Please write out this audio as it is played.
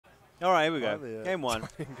All right, here we go. Game 1.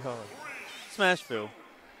 Smash Phil.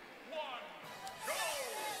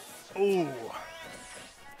 Ooh.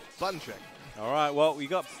 Button check. All right, well, we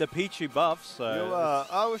got the Pichu buff, so...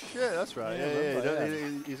 oh, shit, that's right. Yeah,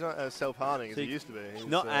 He's not as self-harming as he used to be. He's,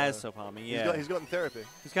 not as self-harming, yeah. He's gotten therapy.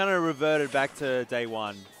 He's kind of reverted back to day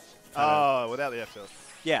 1. Without the F tilt.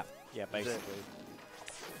 Yeah, basically.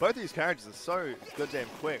 Both of these characters are so goddamn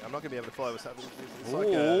quick. I'm not going to be able to follow what's happening.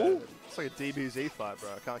 It's like a DBZ fight, bro.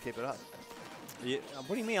 I can't keep it up. Yeah,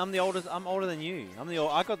 what do you mean? I'm the oldest. I'm older than you.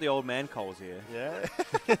 I got the old man calls here. Yeah.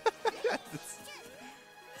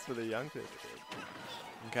 It's for the young people.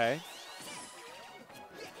 Okay.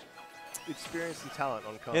 Experience and talent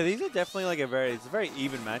on comp. Yeah, these are definitely like it's a very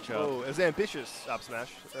even matchup. Oh, it's ambitious up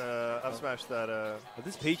smash. Up smash that. But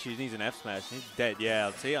this Pichu needs an F smash. He's dead.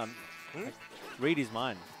 Yeah, see, read his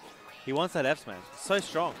mind. He wants that F smash. So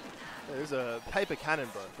strong. Yeah, there's a paper cannon,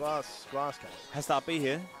 bro. Glass cannon. Has to up B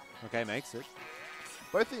here. Okay, makes it.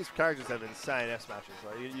 Both these characters have insane F smashes.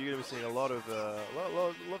 Like you're going to be seeing a lot of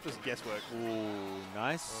just guesswork. Ooh,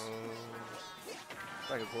 nice.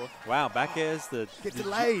 Back and forth. Wow, back airs Get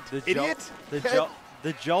delayed, idiot.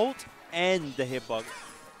 The jolt and the hitbox.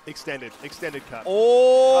 Extended cut.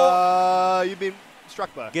 Oh! You've been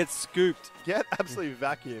struck by. Get scooped. Get absolutely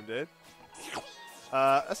vacuumed, dude.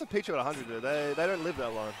 That's a Pichu at 100, dude. They don't live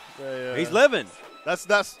that long. He's living. That's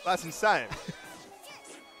insane.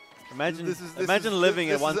 Imagine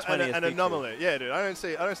living at 120. An anomaly. Yeah, dude. I don't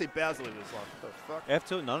see Bowser live this long. What the fuck? F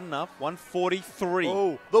tilt, not enough. 143.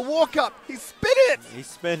 Oh, the walk up. He's spin it. He's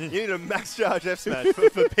spinning. You need a max charge F smash for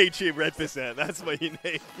Pichu red percent. That's what you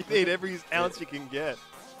need. You need every ounce you can get.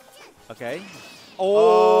 Okay.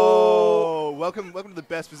 Oh, welcome to the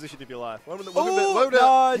best position of your life.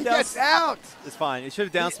 He gets out. It's fine. It should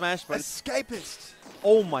have down smashed, but escapist.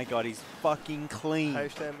 Oh my god, he's fucking clean.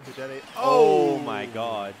 HTEM, Hideni. Oh my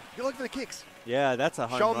god. You're looking for the kicks. Yeah, that's a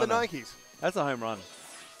home run. Show him the Nikes. That's a home run.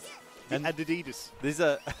 And Adidas. These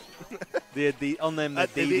are on them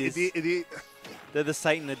Adidas. They're the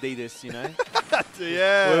Satan Adidas, you know?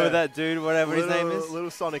 Yeah. Whoever that dude, whatever his name is. Little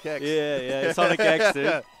Sonic X. Yeah. Sonic X,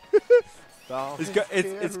 dude.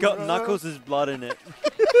 It's got Knuckles' blood in it.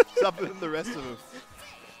 Something than the rest of them.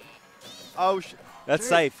 Oh, shit. That's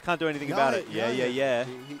safe. Can't do anything about it. Yeah. He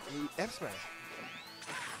F smash.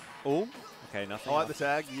 Oh. Okay, nothing. I like the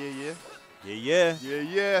tag.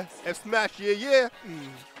 Yeah. F smash. Yeah.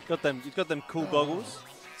 Got them cool goggles.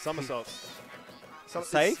 Somersaults.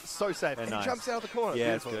 Safe? So safe. And nice. He jumps out of the corner.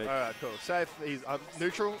 Yeah, Beautiful. it's good. All right, cool. Safe. He's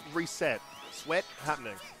neutral. Reset. Sweat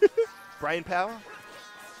happening. Brain power.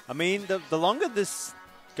 I mean, the longer this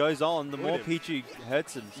goes on, the more Pichu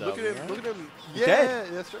hurts himself. Look at him. Right? Look at him. He's Yeah,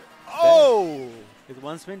 dead. that's right. Oh! With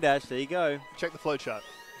one spin dash, there you go. Check the flowchart.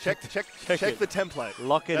 Check the template.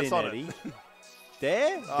 Lock it That's in, on Eddie. It.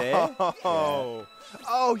 There. Oh,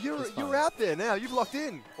 you're out there now. You've locked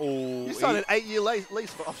in. Oh, You signed an 8-year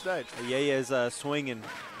lease for offstage. YaUhYeah's swinging.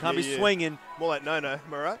 Can't be swinging. More like no. Am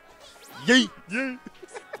I right? Yeet.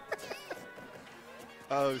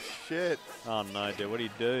 Oh shit. Oh no, dude. What do you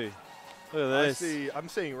do? Look at this. I'm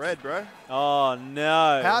seeing red, bro. Oh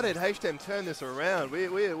no. How did HTEM turn this around? We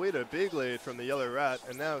had a big lead from the yellow rat,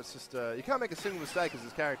 and now it's just you can't make a single mistake as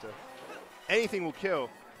this character. Anything will kill.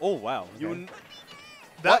 Oh wow. Okay.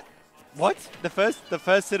 What? The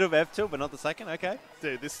first hit of F tilt, but not the second. Okay.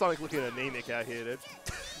 Dude, this Sonic looking anemic out here, dude.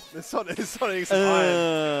 this Sonic's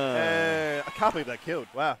iron. I can't believe that killed.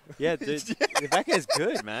 Wow. Yeah, dude. The back air's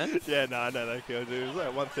good, man. Yeah, no, that killed, dude. It was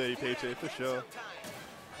like 130 Pichu for sure.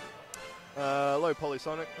 Low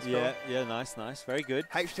polysonic. Yeah, nice. Very good.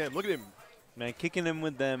 HTEM, look at him. Man, kicking him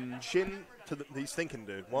with them. Chin to the, he's thinking,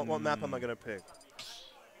 dude. What map am I going to pick?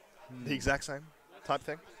 The exact same type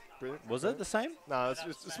thing. Brilliant. Was it the same? No, it's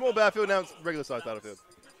just a small battlefield. Now it's regular size battlefield.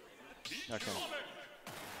 Okay.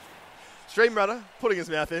 Stream runner putting his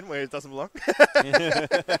mouth in where it doesn't belong.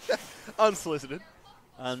 Unsolicited.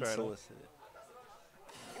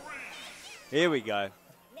 Here we go.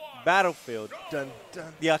 Battlefield. Dun,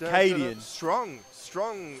 dun, the Arcadian.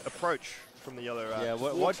 Strong approach from the yellow rat. Yeah.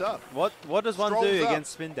 What's up? What does one do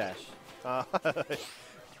against spin dash? I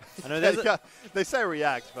know they say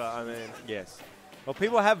react, but I mean. Yes. Well,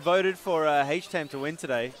 people have voted for HTEM to win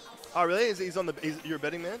today. Oh, really? You're a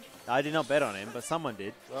betting man? I did not bet on him, but someone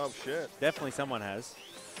did. Oh, shit. Definitely someone has.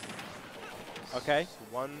 Okay. So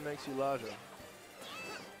one makes you larger.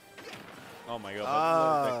 Oh, my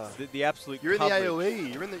God. The absolute You're coverage. in the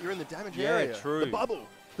AoE. You're in the damage area. Yeah, true. The bubble.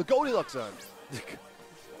 The Goldilocks zone.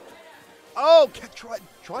 Oh,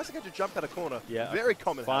 tries to get to jump out of corner. Yeah. Very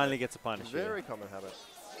common Finally habit. Gets a punish. Very common habit.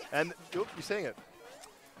 And you're seeing it.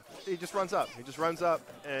 He just runs up.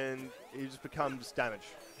 And he just becomes damage.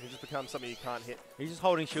 He just becomes something you can't hit. He's just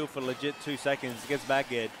holding shield for legit 2 seconds. Gets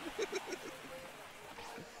back air.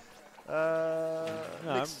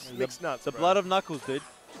 Mixed nuts. The bro. blood of Knuckles, dude.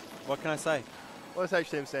 What can I say? What does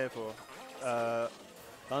HTEM stand for?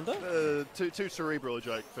 Thunder? Too cerebral a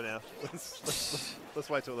joke for now. Let's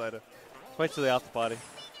wait till later. Wait till the after party.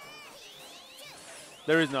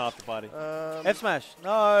 There is no after party. F smash.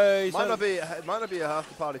 No. Might not be a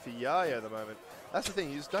after party for YaUhYeah at the moment. That's the thing.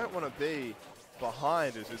 You just don't want to be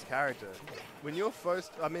behind as his character. When you're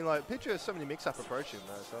first, I mean, like Pichu has so many mix-up approaching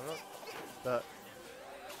though, so I'm not. But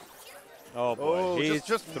oh boy, he's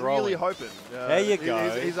just throwing. Really hoping. There you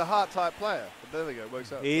go. He's a heart type player. But there we go.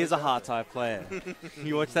 Works out. He is a heart type player.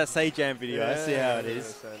 You watch that Say Jam video. I see how it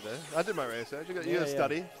is. I did my research. You got to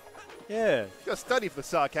study. Yeah. You got to study for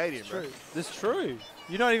this Arcadian, bro. That's true.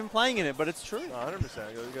 You're not even playing in it, but it's true.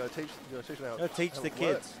 100%. You got to teach. You got to teach them how. Gotta teach the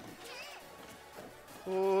kids.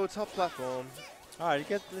 Oh, top platform. All right,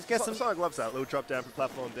 let's get some. Sonic loves that little drop down from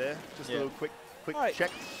platform there. Just a little quick check.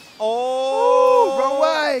 Oh! Wrong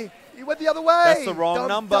way! You went the other way. That's the wrong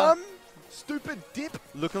number. Dumb, stupid dip.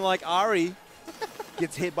 Looking like Ari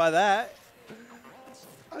gets hit by that.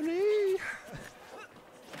 Ari.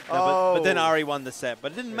 No, but then Ari won the set,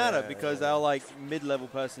 but it didn't matter because our like mid-level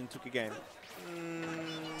person took a game.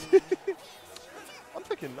 I'm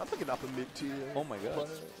thinking upper mid tier. Oh my god!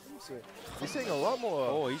 You're seeing a lot more.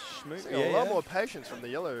 Oh, he's smooth. A lot more patience from the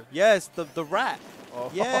yellow. Yes, the rat.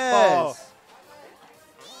 Oh. Yes.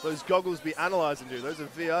 Those goggles be analyzing, dude. Those are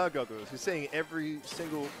VR goggles. You're seeing every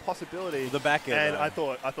single possibility. The back end. And I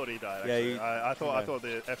thought he died. Actually. Yeah, I thought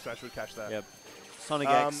the F smash would catch that. Yep. Sonic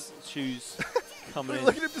X shoes coming in.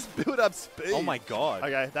 Look at him just build up speed. Oh my god.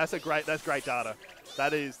 Okay, that's great data.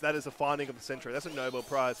 That is a finding of the century. That's a Nobel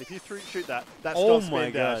Prize. If you shoot that stops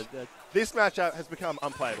spin dash. This matchup has become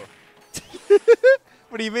unplayable.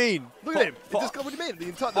 What do you mean? Look at him. What do you mean?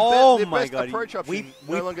 The best approach option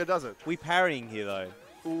no longer does it. We parrying here though.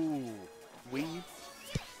 Ooh. Wait,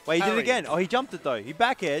 he did it again. Oh, he jumped it though. He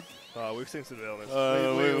back aired. Oh, we've seen some illness.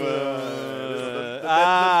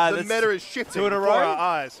 The meta is shifting before our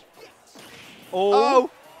eyes. Oh,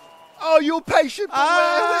 you're patient, but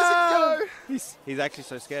where's it go? He's actually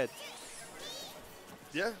so scared.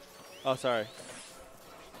 Yeah. Oh, sorry.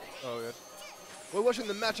 Oh, yeah. We're watching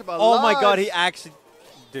the matchup. Oh my god, he actually...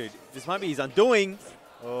 Dude, this might be his undoing.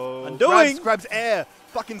 Oh. Undoing. Grabs air.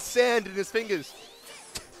 Fucking sand in his fingers.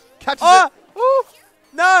 Catches it. Ooh.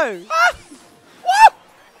 No. Woo!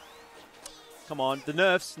 Come on, the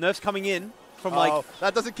nerfs. Nerfs coming in from like...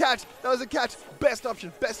 that doesn't catch. That doesn't catch. Best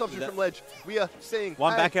option from ledge. We are seeing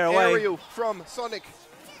one back air away. Aerial from Sonic.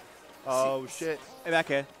 Oh, shit.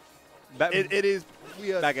 Back air. It is.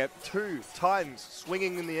 We are back air. 2 times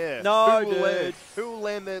swinging in the air. No, Who will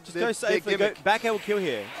land their Just go safely. Back air will kill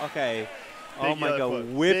here. Okay. Oh my god,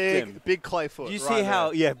 whipped him. Big clay foot. Do you see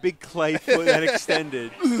how, big clay foot that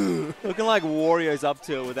extended. Looking like Wario's up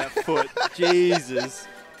to it with that foot. Jesus.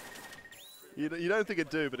 You don't think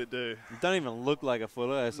it do, but it do. You don't even look like a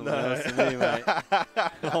footer or something else to me, mate.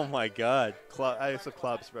 Oh my god. Ace of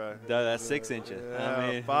clubs, bro. No, that's 6 inches.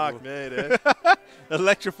 I mean, fuck me, dude.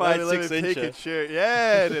 Electrified 6 incher. Shoot.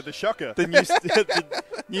 Yeah, dude, the shocker. The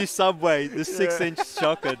new Subway, the 6-inch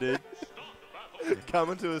shocker, dude.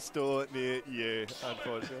 Coming to a store near you,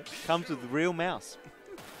 unfortunately. Comes with real mouse.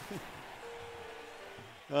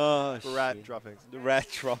 Oh, rat droppings. The rat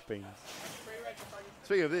droppings.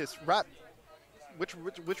 Speaking of this, rat. Which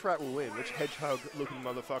rat will win? Which hedgehog-looking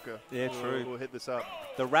motherfucker? Yeah, true. Will hit this up?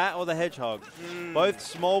 The rat or the hedgehog? Both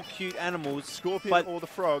small, cute animals. Scorpion or the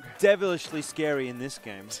frog? Devilishly scary in this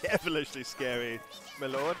game. Devilishly scary, my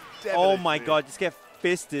lord. Oh my god, just get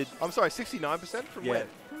fisted. I'm sorry, 69% from when?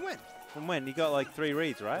 From when? From when? You got like 3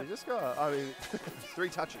 reads, right? You just got, 3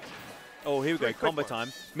 touches. Oh, here we go. Combo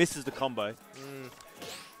time. Misses the combo.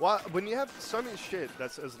 Why, when you have so much shit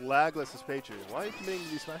that's as lagless as Pichu, why are you committing to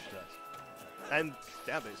these smash attacks? And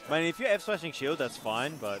down these. I mean, if you're F-smashing shield, that's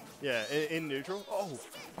fine, but... Yeah, in neutral. Oh.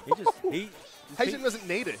 HTEM doesn't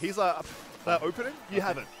need it. He's like, opening? You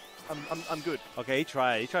have it. I'm good. Okay, he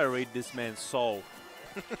tried to read this man's soul.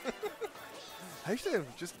 HTEM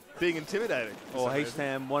just being intimidating. Or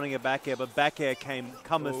HTEM wanting a back air, but back air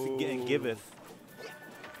cometh and giveth.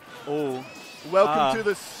 Oh. Welcome to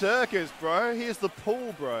the circus, bro. Here's the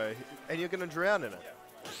pool, bro. And you're going to drown in it.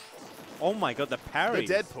 Oh my god, the parry. The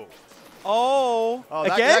dead pool. Oh,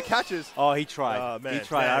 again? That catches. Oh, he tried. Oh, man. He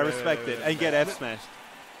tried. I respect it. And get F smashed.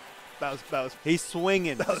 That was. He's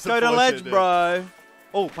swinging. Let's go to ledge, bro.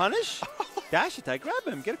 Oh, punish? Dash attack. Grab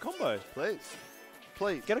him. Get a combo. Please.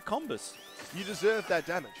 Get a combos. You deserve that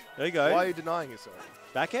damage. There you go. Why are you denying yourself?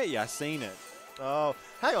 Back at you. I seen it. Oh,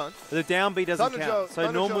 Hang on. The down B doesn't Thunder count. Jolt, So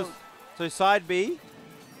Thunder normal. Jolt. So side B,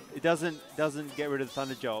 it doesn't get rid of the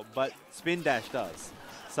Thunder Jolt, but Spin Dash does.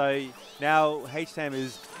 So now HTEM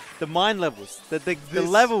is the mine levels. The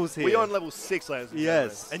levels here. We're on level 6, ladies and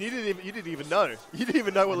yes. gentlemen. And you didn't even know. You didn't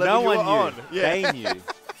even know what level no you were one knew. on. Yeah. They knew.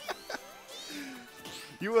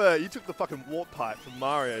 You took the fucking warp pipe from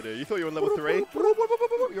Mario, dude. You thought you were on level 3?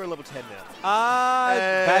 You're on level 10 now.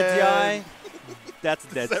 Bad DI. That's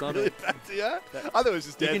dead, Is that son. really bad DI? I thought it was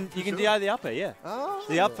just dead. You can DI the upper, yeah. Oh.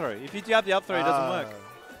 The up throw. If you DI the up throw, it doesn't work.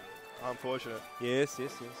 Unfortunate. Yes.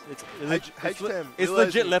 It's HTEM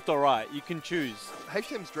legit left or right. You can choose.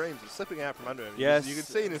 HTEM's dreams are slipping out from under him. Yes. You can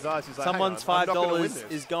see in his eyes, he's like, Someone's hang on, I'm not gonna win $5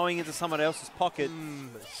 this. is going into someone else's pocket.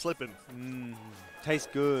 Slipping. Tastes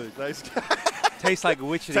good. Tastes Tastes like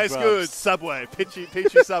witchy Tastes grubs. good. Subway.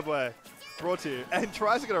 Pichu Subway. Brought to you. And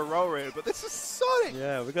tries to get a roll read, but this is Sonic.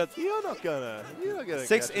 Yeah, we got You're not gonna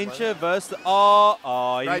 6-incher versus the...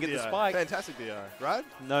 Oh, you didn't get the spike. Fantastic DI, right?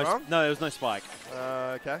 No, Wrong? no, there was no spike.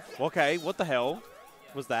 Okay. Okay, what the hell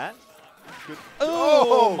was that? Good.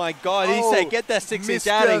 Oh my God! He said, "Get that 6-inch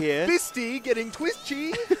out of here." Fisty getting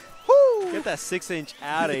twitchy. Get that 6-inch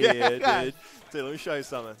out of here, dude. Dude, let me show you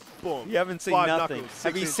something. Boom. You haven't seen 5 nothing. knuckles,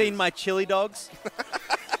 Have you 6 seen inches. my chili dogs?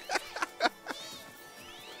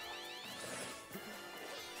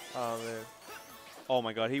 Oh man. Oh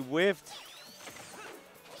my God! He whiffed.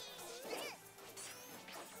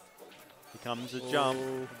 Here comes a jump.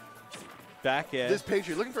 Back air. This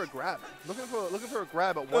Pichu looking for a grab. Looking for a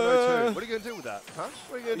grab at 102. What are you going to do with that? Huh?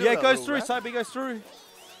 What are you going to do Yeah, with it that goes little through. grab? Side B goes through.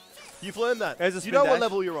 You've learned that. There's a You spin know what dash.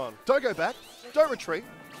 level you're on. Don't go back. Don't retreat.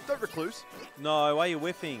 Don't recluse. No, why are you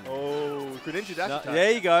whiffing? Oh, Greninja dash No, attack.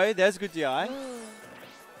 there you go. There's a good DI.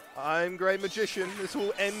 I'm Great Magician. This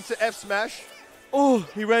will end to F smash. Oh,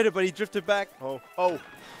 he raided, but he drifted back. Oh.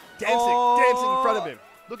 Dancing in front of him.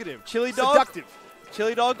 Look at him. Chili dog. Seductive.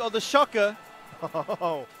 Chili dog or the shocker.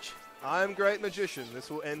 Oh. I'm Great Magician. This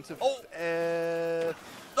will end to Oh.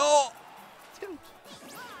 tilt.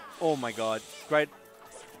 Oh my God. Great.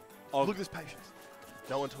 Oh, Look at this patience.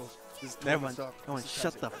 No one talks. This is never mind. stop. Come on, This is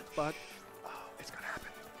shut the classic. fuck. Oh, it's gonna happen.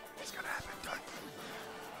 It's gonna happen. Don't.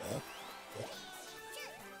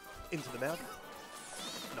 Into the mouth.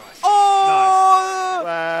 Nice. Oh!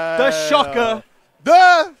 Nice. The shocker.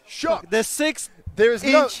 The shock. The 6-inch There is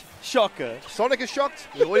no. shocker. Sonic is shocked.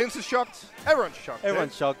 The audience is shocked. Everyone's shocked.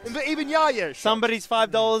 Everyone's shocked. Even YaUhYeah is shocked. Somebody's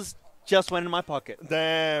 $5 just went in my pocket.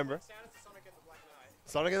 Damn, bro.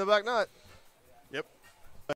 Sonic in the Black Knight.